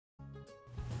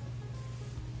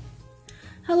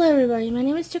Hello everybody, my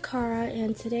name is Takara,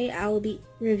 and today I will be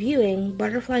reviewing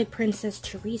Butterfly Princess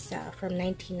Teresa from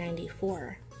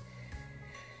 1994.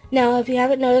 Now, if you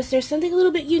haven't noticed, there's something a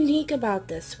little bit unique about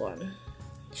this one.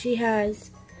 She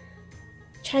has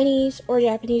Chinese or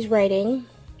Japanese writing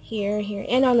here,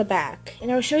 and on the back. And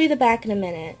I'll show you the back in a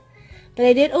minute. But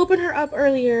I did open her up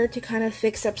earlier to kind of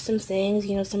fix up some things.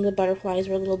 You know, some of the butterflies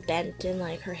were a little bent and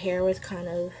like her hair was kind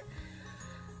of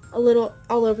a little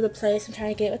all over the place. I'm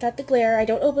trying to get it without the glare. I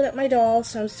don't open up my dolls,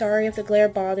 so I'm sorry if the glare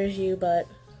bothers you, but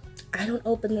I don't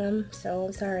open them, so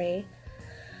I'm sorry.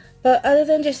 But other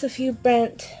than just a few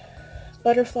bent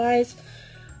butterflies,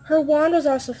 her wand was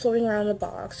also floating around the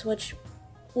box, which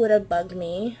would have bugged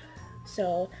me.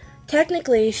 So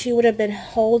technically she would have been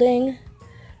holding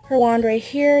her wand right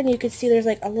here, and you could see there's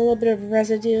like a little bit of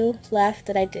residue left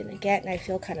that I didn't get, and I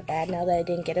feel kind of bad now that I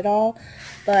didn't get it all.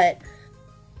 But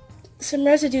some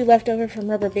residue left over from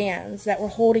rubber bands that were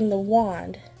holding the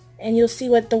wand, and you'll see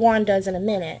what the wand does in a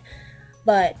minute.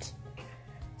 But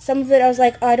some of it I was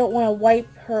like, oh, I don't want to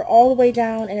wipe her all the way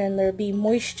down and then there'd be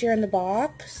moisture in the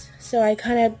box, so I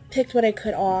kind of picked what I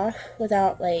could off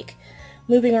without like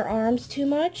moving her arms too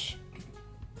much.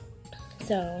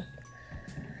 So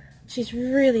she's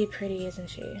really pretty, isn't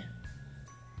she?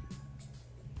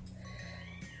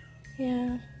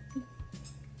 Yeah.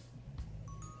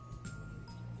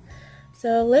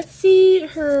 So let's see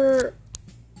her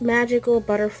magical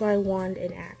butterfly wand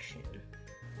in action.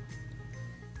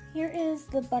 Here is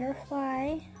the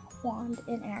butterfly wand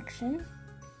in action.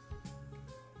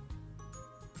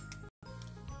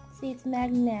 See, it's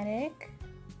magnetic,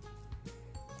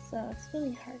 so it's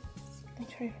really hard. Let me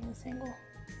try from this angle.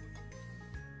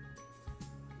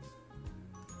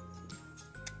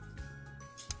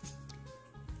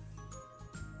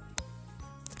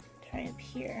 Try up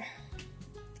here.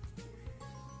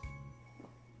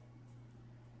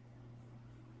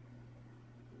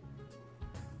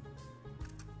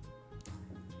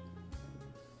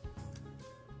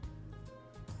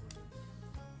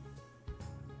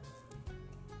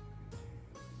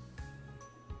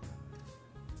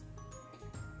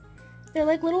 They're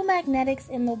like little magnetics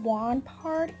in the wand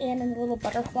part and in the little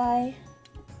butterfly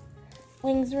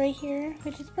wings right here,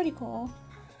 which is pretty cool.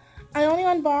 I only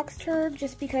unboxed her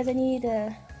just because I needed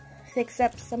to fix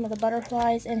up some of the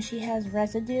butterflies, and she has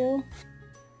residue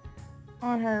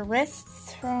on her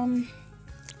wrists from,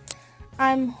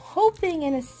 I'm hoping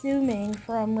and assuming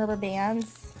from rubber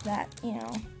bands that, you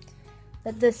know,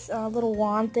 that this little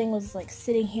wand thing was like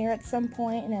sitting here at some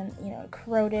point and then, you know,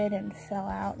 corroded and fell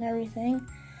out and everything.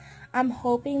 I'm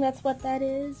hoping that's what that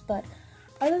is, but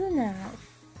other than that,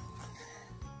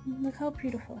 look how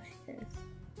beautiful she is.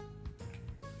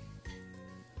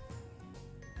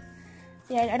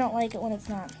 See, I don't like it when it's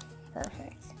not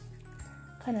perfect.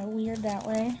 Kind of weird that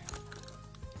way.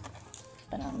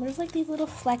 But there's like these little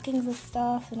fleckings of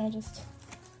stuff, and I just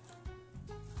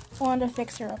wanted to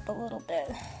fix her up a little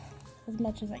bit, as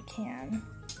much as I can.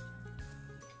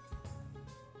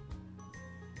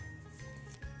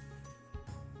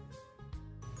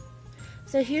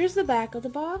 So here's the back of the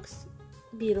box.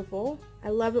 Beautiful. I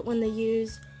love it when they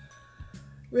use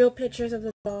real pictures of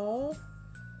the doll.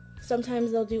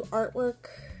 Sometimes they'll do artwork,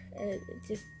 and it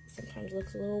just sometimes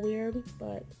looks a little weird,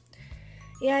 but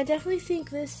yeah, I definitely think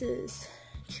this is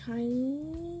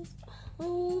Chinese.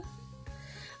 Oh,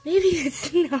 maybe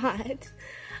it's not.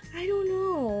 I don't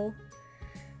know.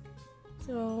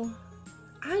 So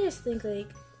I just think like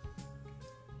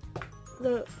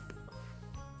the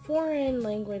foreign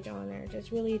language on there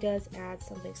just really does add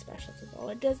something special to the doll.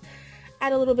 It does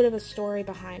add a little bit of a story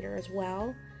behind her as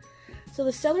well. So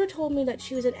the seller told me that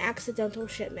she was an accidental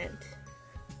shipment,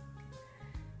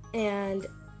 and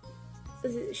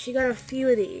she got a few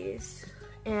of these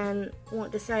and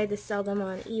decided to sell them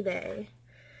on eBay.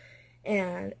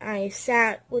 And I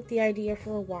sat with the idea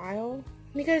for a while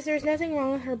because there's nothing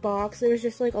wrong with her box. There was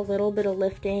just like a little bit of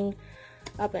lifting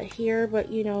up at here, but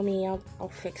you know me, I'll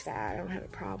fix that. I don't have a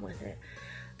problem with it.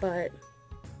 But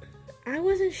I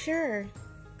wasn't sure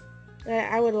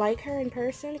that I would like her in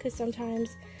person, because sometimes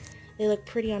they look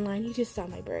pretty online. You just saw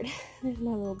my bird. There's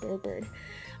my little bird.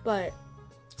 But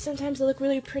sometimes they look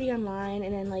really pretty online,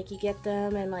 and then like you get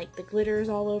them and like the glitter's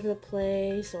all over the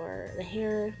place or the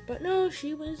hair. But no,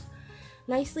 she was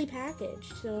nicely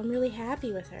packaged, so I'm really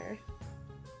happy with her.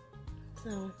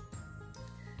 So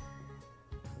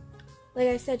like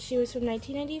I said, she was from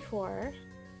 1994,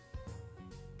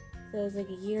 so it was like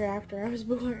a year after I was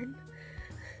born,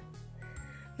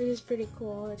 which is pretty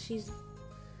cool that she's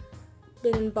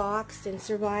been unboxed and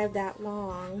survived that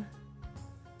long.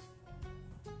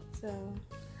 So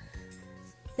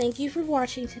thank you for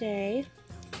watching today.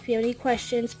 If If you have any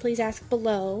questions, please ask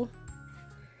below.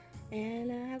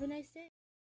 And have a nice day.